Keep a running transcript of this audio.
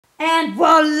And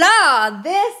voila,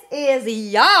 this is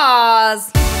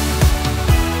yours.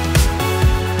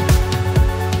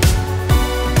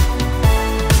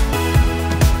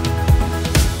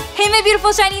 Hey my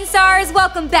beautiful shining stars,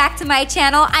 welcome back to my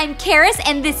channel. I'm Karis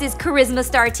and this is Charisma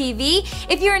Star TV.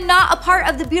 If you're not a part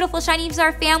of the beautiful shining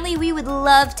star family, we would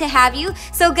love to have you.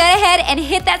 So go ahead and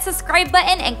hit that subscribe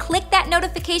button and click that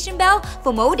notification bell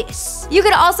for more this. You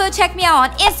can also check me out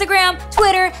on Instagram,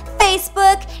 Twitter,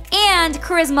 Facebook, and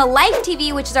Charisma Life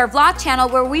TV, which is our vlog channel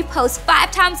where we post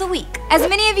 5 times a week. As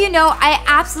many of you know, I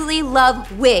absolutely love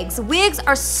wigs. Wigs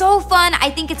are so fun. I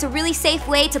think it's a really safe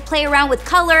way to play around with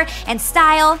color and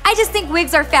style. I just think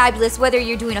wigs are fabulous, whether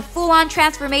you're doing a full-on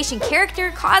transformation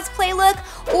character cosplay look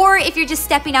or if you're just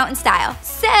stepping out in style.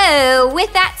 So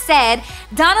with that said,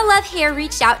 Donalove Hair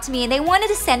reached out to me and they wanted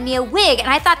to send me a wig, and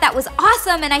I thought that was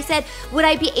awesome, and I said, would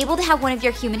I be able to have one of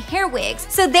your human hair wigs?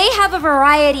 So they have a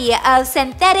variety of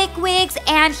synthetic wigs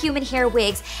and human hair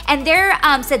wigs, and their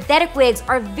synthetic wigs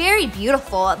are very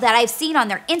beautiful that I've seen on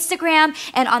their Instagram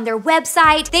and on their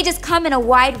website. They just come in a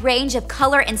wide range of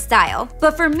color and style.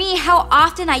 But for me, how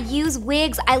often I use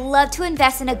wigs, I love to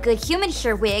invest in a good human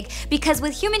hair wig, because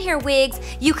with human hair wigs,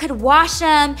 you could wash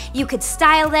them, you could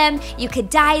style them, you could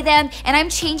dye them, and I'm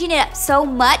changing it up so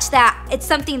much that it's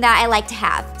something that I like to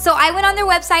have. So I went on their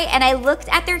website and I looked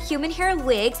at their human hair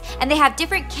wigs, and they have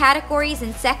different categories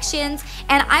and sections,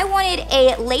 and I wanted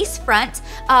a lace front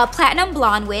platinum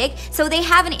blonde wig. So they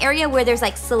have an area where there's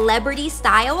like celebrity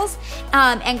styles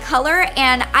and color,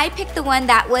 and I picked the one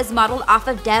that was modeled off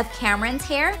of Dove Cameron's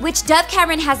hair, which Dove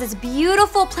Cameron has this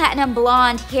beautiful platinum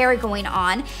blonde hair going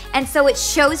on, and so it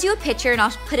shows you a picture, and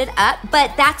I'll put it up,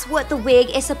 but that's what the wig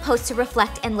is supposed to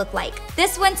reflect and look like.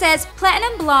 This one says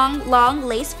platinum blonde long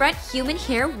lace front human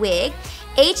hair wig,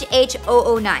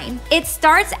 HH009. It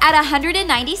starts at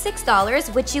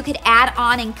 $196, which you could add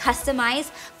on and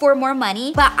customize for more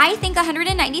money, but I think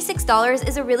 $196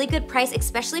 is a really good price,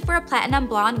 especially for a platinum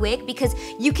blonde wig, because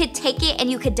you could take it and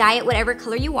you could dye it whatever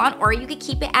color you want, or you could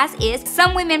keep it as is.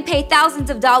 Some women pay thousands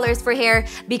of dollars for hair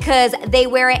because they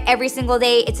wear it every single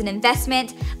day. It's an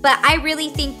investment, but I really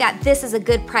think that this is a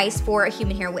good price for a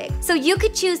human hair wig. So you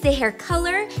could choose the hair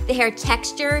color, the hair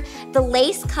texture, the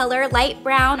lace color, light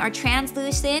brown or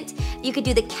translucent. You could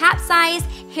do the cap size,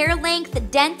 hair length, the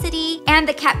density, and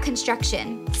the cap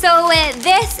construction. So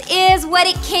this is what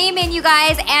it came in, you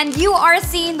guys, and you are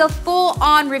seeing the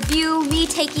full-on review, me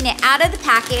taking it out of the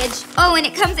package. Oh, and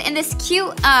it comes in this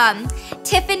cute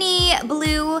Tiffany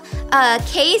blue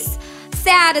case.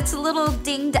 Sad, it's a little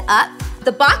dinged up.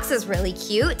 The box is really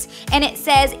cute, and it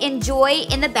says enjoy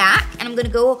in the back, and I'm gonna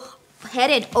go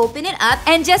ahead and open it up.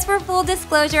 And just for full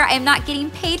disclosure, I am not getting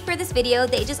paid for this video.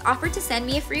 They just offered to send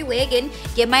me a free wig and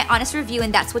give my honest review,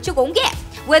 and that's what you're gonna get.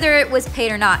 Whether it was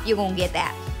paid or not, you're gonna get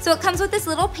that. So it comes with this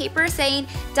little paper saying,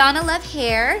 Donalove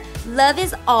Hair, love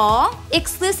is all,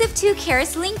 exclusive to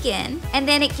Karis Lincoln. And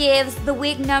then it gives the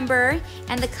wig number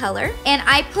and the color. And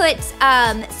I put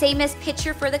same as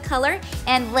picture for the color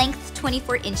and length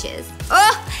 24 inches.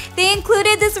 Oh, they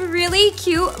included this really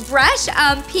cute brush,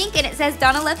 pink, and it says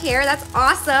Donalove Hair. That's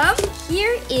awesome.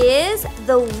 Here is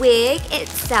the wig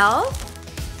itself.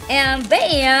 And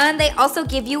then they also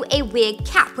give you a wig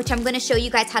cap, which I'm gonna show you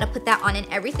guys how to put that on and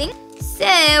everything.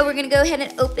 So we're gonna go ahead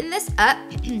and open this up.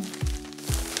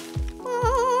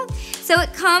 So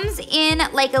it comes in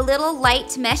like a little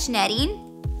light mesh netting,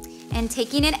 and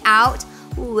taking it out,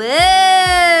 whoa,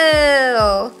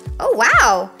 oh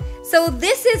wow. So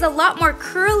this is a lot more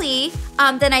curly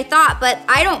than I thought, but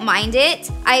I don't mind it.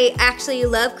 I actually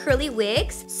love curly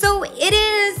wigs. So it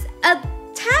is a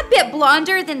tad bit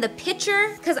blonder than the picture,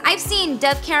 because I've seen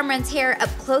Dove Cameron's hair up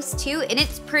close too, and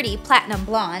it's pretty platinum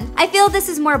blonde. I feel this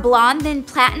is more blonde than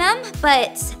platinum,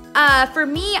 but for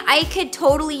me, I could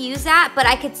totally use that, but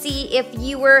I could see if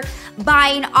you were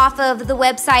buying off of the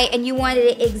website and you wanted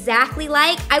it exactly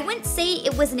like, I wouldn't say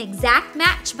it was an exact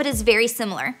match, but it's very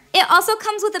similar. It also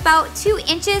comes with about 2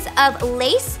 inches of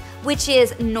lace, which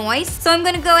is noise. So I'm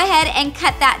gonna go ahead and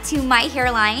cut that to my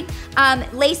hairline.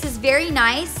 Lace is very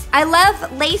nice. I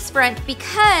love lace front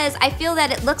because I feel that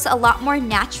it looks a lot more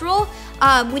natural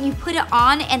when you put it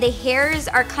on and the hairs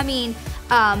are coming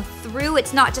through.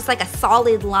 It's not just like a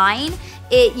solid line.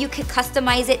 You could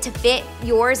customize it to fit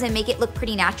yours and make it look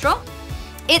pretty natural.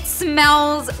 It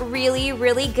smells really,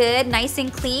 really good, nice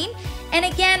and clean. And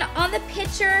again, on the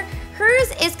picture,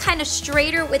 hers is kind of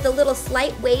straighter with a little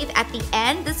slight wave at the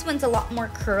end. This one's a lot more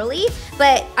curly,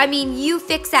 but I mean, you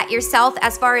fix that yourself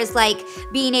as far as like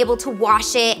being able to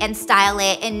wash it and style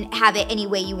it and have it any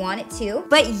way you want it to.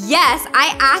 But yes,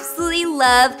 I absolutely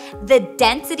love the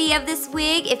density of this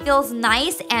wig. It feels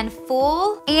nice and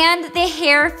full, and the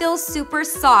hair feels super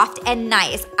soft and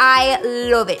nice. I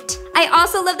love it. I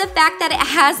also love the fact that it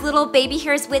has little baby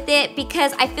hairs with it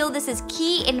because I feel this is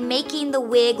key in making the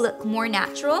wig look more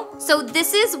natural. So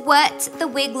this is what the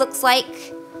wig looks like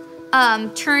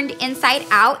turned inside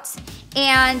out.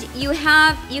 And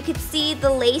you could see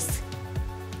the lace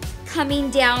coming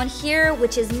down here,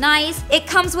 which is nice. It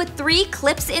comes with 3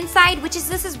 clips inside,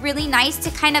 this is really nice to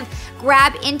kind of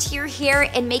grab into your hair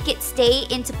and make it stay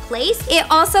into place. It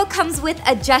also comes with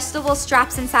adjustable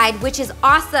straps inside, which is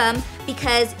awesome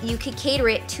because you could cater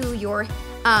it to your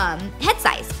head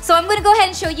size. So I'm gonna go ahead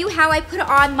and show you how I put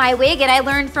on my wig, and I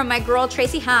learned from my girl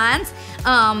Tracy Hans.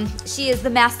 She is the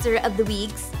master of the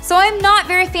wigs. So I'm not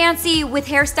very fancy with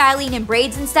hairstyling and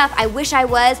braids and stuff. I wish I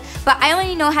was, but I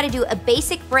only know how to do a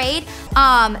basic braid.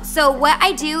 So what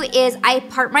I do is I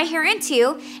part my hair in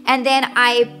 2, and then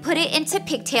I put it into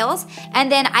pigtails,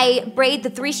 and then I braid the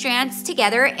 3 strands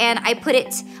together, and I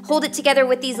hold it together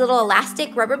with these little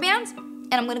elastic rubber bands.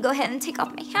 And I'm gonna go ahead and take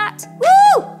off my hat.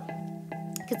 Woo!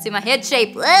 You can see my head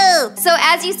shape. Woo! So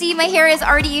as you see, my hair is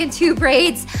already in 2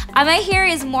 braids. My hair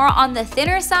is more on the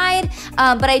thinner side,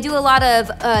 but I do a lot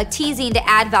of teasing to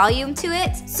add volume to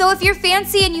it. So if you're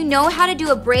fancy and you know how to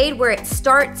do a braid where it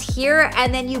starts here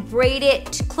and then you braid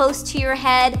it close to your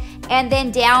head and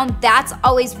then down, that's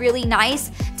always really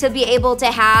nice to be able to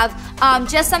have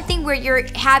just something where you're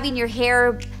having your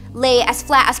hair lay as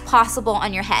flat as possible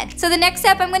on your head. So the next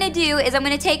step I'm gonna do is I'm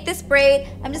gonna take this braid,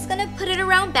 I'm just gonna put it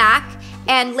around back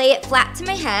and lay it flat to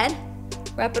my head,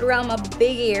 wrap it around my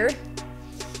big ear,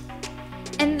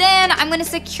 and then I'm gonna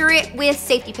secure it with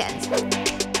safety pins.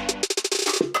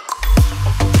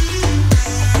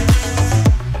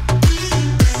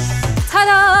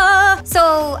 Ta-da!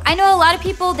 So I know a lot of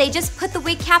people, they just put the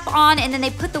wig cap on and then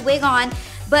they put the wig on.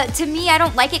 But to me, I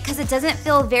don't like it because it doesn't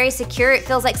feel very secure. It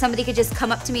feels like somebody could just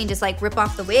come up to me and just like rip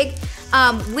off the wig.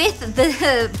 With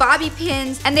the bobby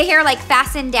pins and the hair like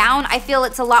fastened down, I feel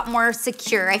it's a lot more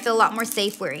secure. I feel a lot more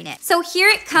safe wearing it. So here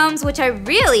it comes, which I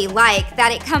really like,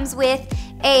 that it comes with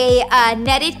a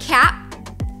netted cap.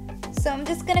 So I'm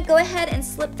just gonna go ahead and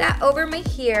slip that over my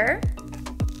hair.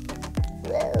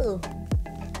 Whoa.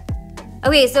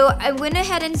 Okay, so I went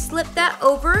ahead and slipped that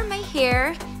over my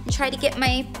hair and tried to get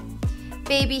my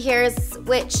baby hairs,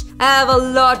 which I have a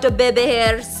lot of baby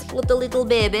hairs, little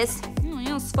babies. Oh,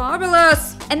 yes,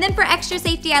 fabulous. And then for extra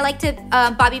safety, I like to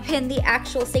bobby pin the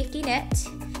actual safety net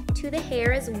to the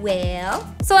hair as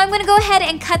well. So I'm gonna go ahead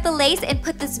and cut the lace and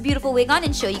put this beautiful wig on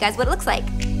and show you guys what it looks like.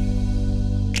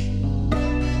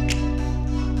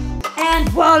 And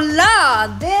voila,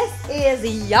 this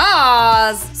is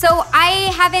yours. So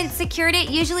I haven't secured it.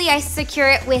 Usually I secure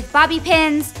it with bobby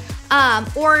pins,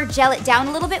 or gel it down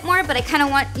a little bit more, but I kind of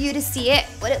want you to see it,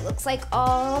 what it looks like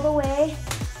all the way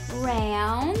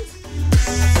around.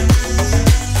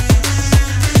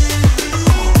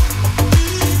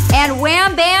 And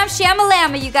wham bam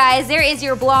shamalama, you guys, there is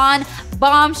your blonde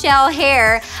bombshell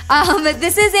hair.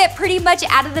 This is it pretty much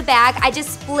out of the bag. I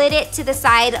just split it to the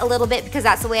side a little bit because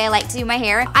that's the way I like to do my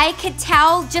hair. I could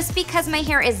tell just because my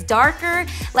hair is darker,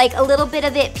 like a little bit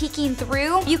of it peeking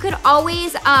through. You could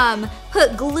always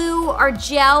put glue or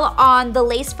gel on the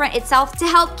lace front itself to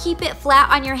help keep it flat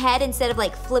on your head instead of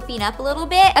like flipping up a little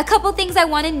bit. A couple things I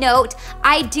want to note,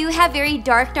 I do have very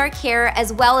dark hair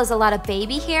as well as a lot of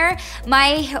baby hair.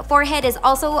 My forehead is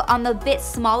also on the bit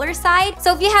smaller side.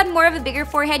 So if you had more of a bigger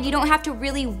forehead, you don't have to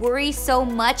really worry so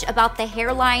much about the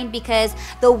hairline because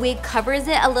the wig covers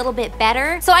it a little bit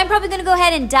better. So I'm probably gonna go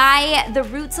ahead and dye the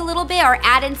roots a little bit or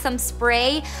add in some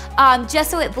spray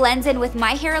just so it blends in with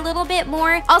my hair a little bit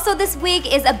more. Also, this wig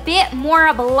is a bit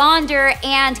more blonder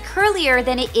and curlier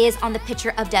than it is on the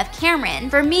picture of Dove Cameron.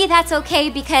 For me, that's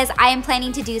okay because I am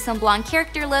planning to do some blonde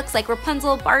character looks like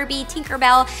Rapunzel, Barbie,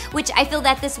 Tinkerbell, which I feel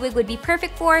that this wig would be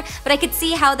perfect for, but I could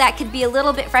see how that could be a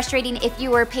little bit frustrating if you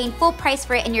were paying full price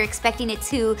for it and you're expecting it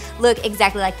to look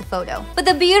exactly like the photo. But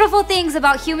the beautiful things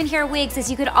about human hair wigs is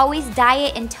you could always dye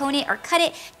it and tone it or cut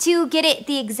it to get it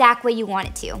the exact way you want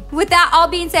it to. With that all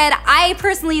being said, I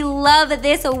personally love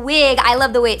this wig. I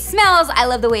love the way it smells. smells, I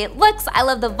love the way it looks, I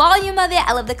love the volume of it,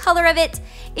 I love the color of it.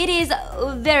 It is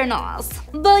very nice.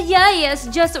 But yeah, yes,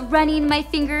 just running my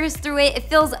fingers through it, it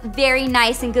feels very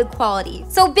nice and good quality.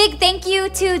 So big thank you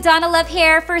to Donalove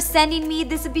Hair for sending me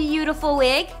this beautiful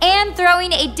wig and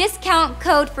throwing a discount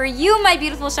code for you, my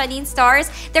beautiful shining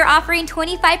stars. They're offering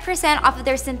 25% off of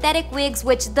their synthetic wigs,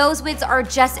 which those wigs are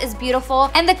just as beautiful.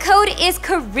 And the code is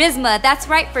Charisma. That's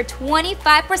right, for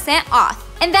 25% off.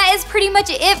 And that is pretty much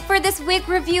it for this wig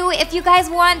review. If you guys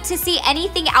want to see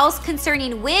anything else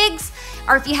concerning wigs,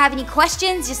 or if you have any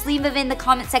questions, just leave them in the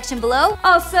comment section below.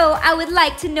 Also, I would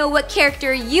like to know what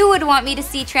character you would want me to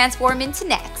see transform into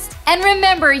next. And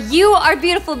remember, you are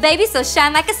beautiful, baby, so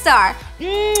shine like a star.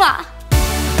 Mwah!